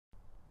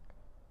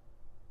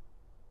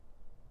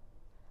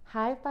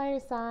Hi, fire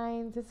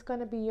signs. This is going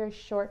to be your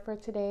short for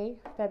today,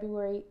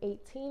 February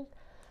 18th,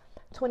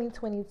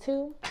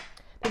 2022.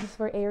 This is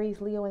for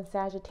Aries, Leo, and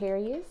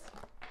Sagittarius.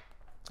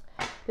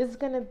 This is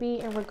going to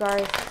be in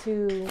regards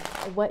to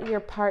what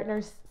your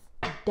partner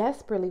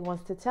desperately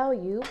wants to tell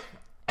you,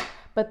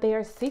 but they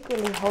are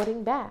secretly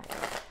holding back.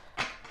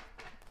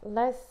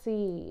 Let's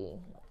see.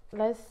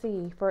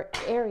 For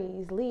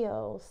Aries,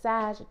 Leo,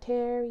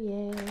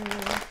 Sagittarius.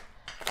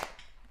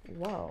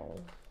 Whoa.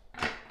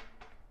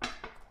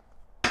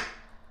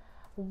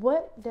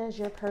 What does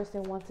your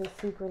person want to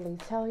secretly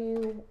tell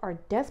you or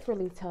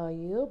desperately tell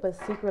you, but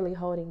secretly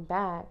holding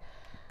back?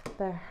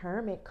 The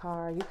Hermit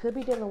card. You could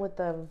be dealing with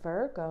the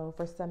Virgo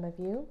for some of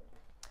you.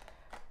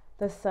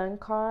 The Sun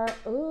card.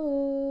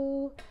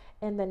 Ooh.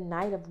 And the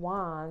Knight of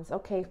Wands.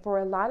 Okay, for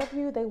a lot of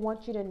you, they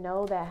want you to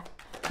know that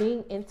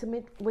being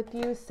intimate with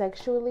you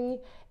sexually,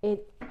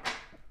 it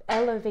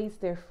elevates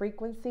their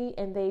frequency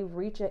and they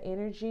reach an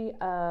energy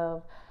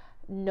of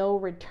no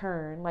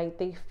return. Like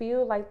they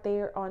feel like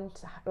they're on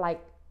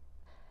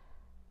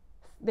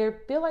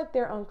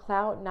they're on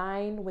cloud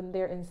nine when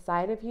they're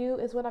inside of you,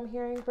 is what I'm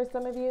hearing for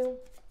some of you.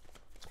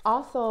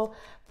 Also,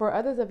 for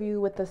others of you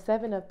with the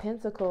Seven of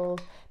Pentacles,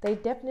 they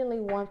definitely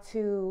want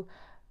to,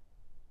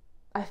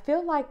 I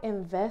feel like,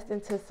 invest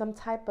into some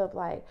type of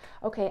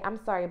okay, I'm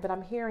sorry, but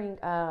I'm hearing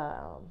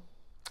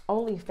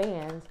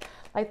OnlyFans.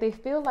 Like they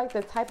feel like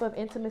the type of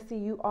intimacy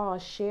you all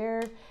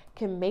share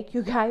can make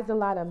you guys a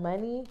lot of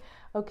money.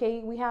 Okay,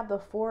 we have the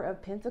Four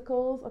of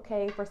Pentacles.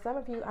 Okay, for some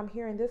of you, I'm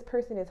hearing this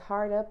person is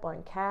hard up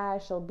on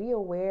cash, so be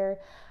aware.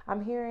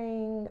 I'm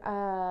hearing,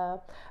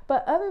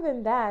 but other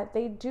than that,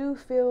 they do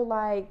feel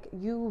like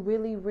you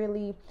really,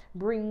 really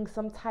bring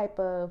some type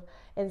of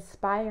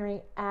inspiring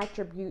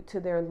attribute to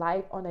their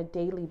life on a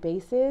daily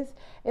basis,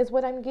 is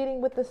what I'm getting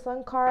with the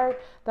Sun card.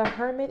 The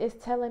Hermit is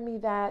telling me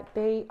that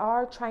they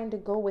are trying to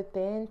go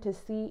within to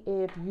see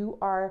if you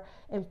are,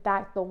 in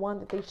fact, the one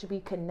that they should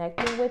be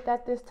connecting with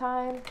at this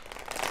time.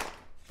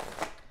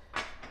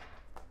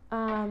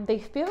 They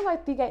feel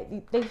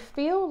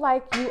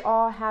like you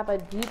all have a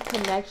deep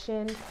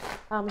connection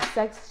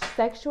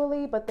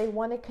sexually, but they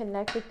want to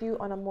connect with you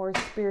on a more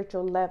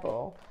spiritual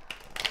level.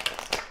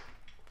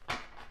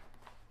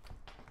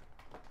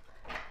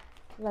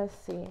 Let's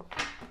see.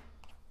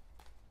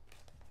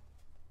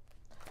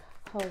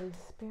 Holy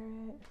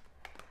Spirit.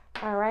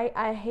 All right.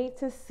 I hate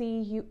to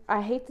see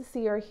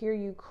or hear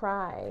you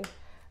cry.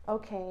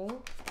 Okay.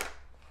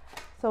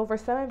 So for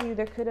some of you,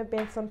 there could have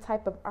been some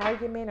type of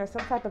argument or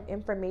some type of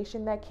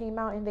information that came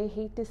out and they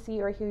hate to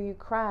see or hear you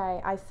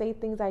cry. I say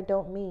things I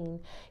don't mean.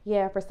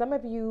 Yeah, for some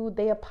of you,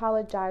 they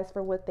apologize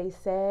for what they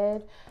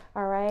said.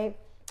 All right.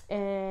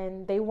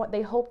 And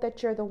they hope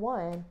that you're the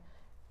one.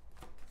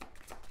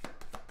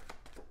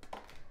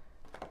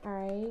 All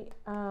right.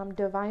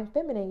 Divine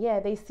Feminine. Yeah,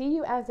 they see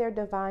you as their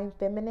Divine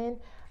Feminine.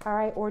 All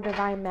right. Or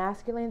Divine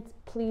Masculine.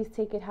 Please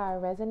take it how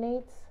it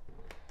resonates.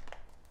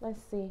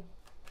 Let's see.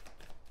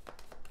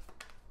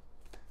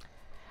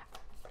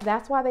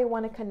 That's why they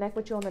want to connect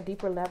with you on a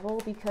deeper level,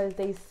 because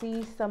they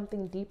see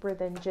something deeper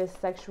than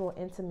just sexual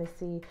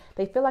intimacy.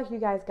 They feel like you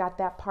guys got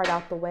that part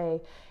out the way.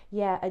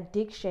 Yeah,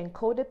 addiction,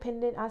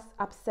 codependent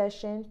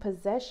obsession,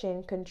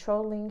 possession,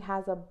 controlling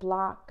has a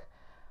block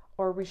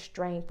or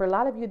restraint. For a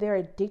lot of you, they're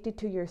addicted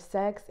to your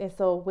sex. And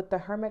so with the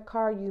Hermit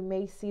card, you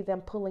may see them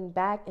pulling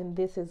back. And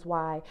this is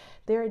why.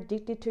 They're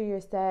addicted to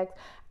your sex.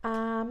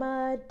 I'm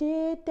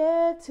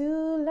addicted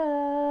to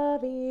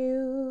love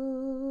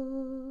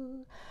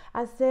you.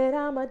 I said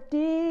I'm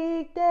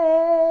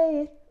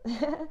addicted.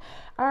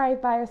 All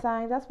right, fire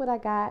signs. That's what I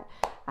got.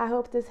 I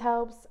hope this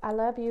helps. I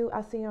love you.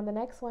 I'll see you on the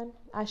next one.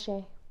 Ashe.